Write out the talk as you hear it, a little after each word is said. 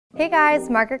Hey guys,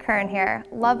 Margaret Kern here,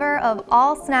 lover of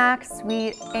all snacks,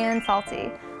 sweet and salty,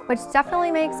 which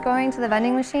definitely makes going to the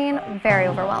vending machine very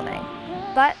overwhelming.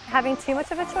 But having too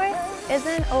much of a choice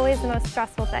isn't always the most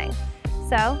stressful thing.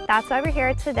 So that's why we're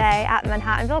here today at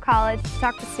Manhattanville College to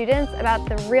talk to students about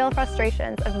the real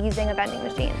frustrations of using a vending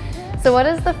machine. So what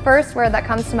is the first word that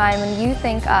comes to mind when you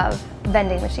think of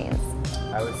vending machines?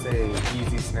 I would say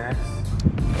easy snacks.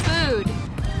 Food.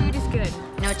 Food is good.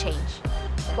 No change.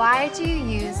 Why do you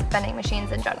use vending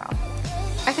machines in general?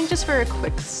 I think just for a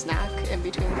quick snack in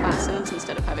between classes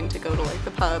instead of having to go to like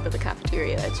the pub or the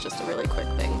cafeteria. It's just a really quick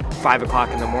thing. 5 o'clock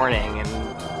in the morning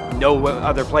and no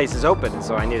other place is open,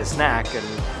 so I need a snack, and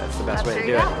that's the best way to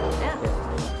do it.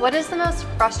 Yeah. What is the most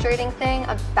frustrating thing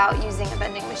about using a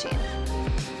vending machine?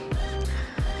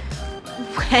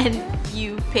 When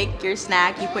you pick your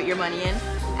snack, you put your money in,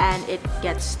 and it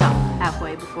gets stuck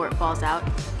halfway before it falls out.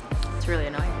 It's really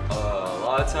annoying.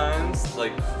 A lot of times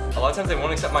they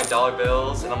won't accept my dollar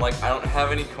bills, and I'm like, I don't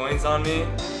have any coins on me.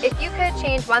 If you could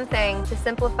change one thing to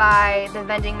simplify the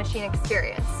vending machine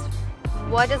experience,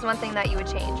 what is one thing that you would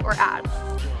change or add?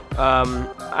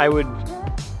 I would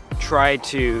try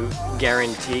to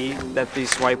guarantee that the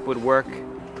swipe would work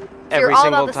every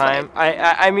single time.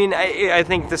 I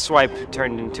think the swipe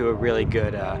turned into a really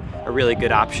good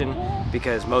option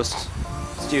because most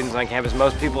students on campus,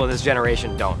 most people in this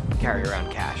generation don't carry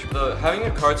around cash. Having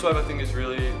a card swipe I think is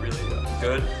really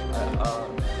good.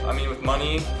 I mean, with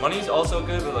money's also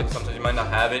good, but like sometimes you might not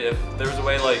have it. If there was a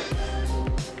way like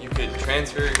you could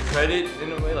transfer credit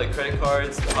in a way, like credit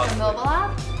cards, A mobile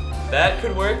app? That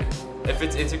could work if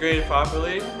it's integrated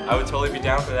properly. I would totally be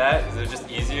down for that because it's just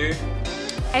easier.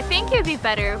 I think it would be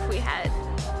better if we had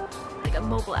like a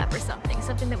mobile app or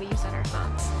something that we use on our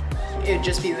phones. It'd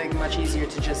just be like much easier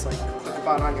to just like click a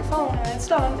button on your phone and it's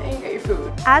done and you get your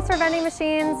food. As for vending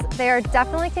machines, they are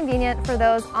definitely convenient for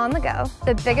those on the go.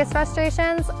 The biggest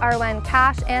frustrations are when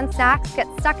cash and snacks get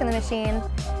stuck in the machine.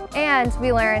 And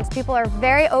we learned people are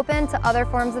very open to other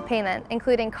forms of payment,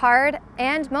 including card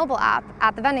and mobile app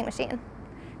at the vending machine.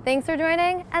 Thanks for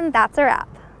joining, and that's a wrap.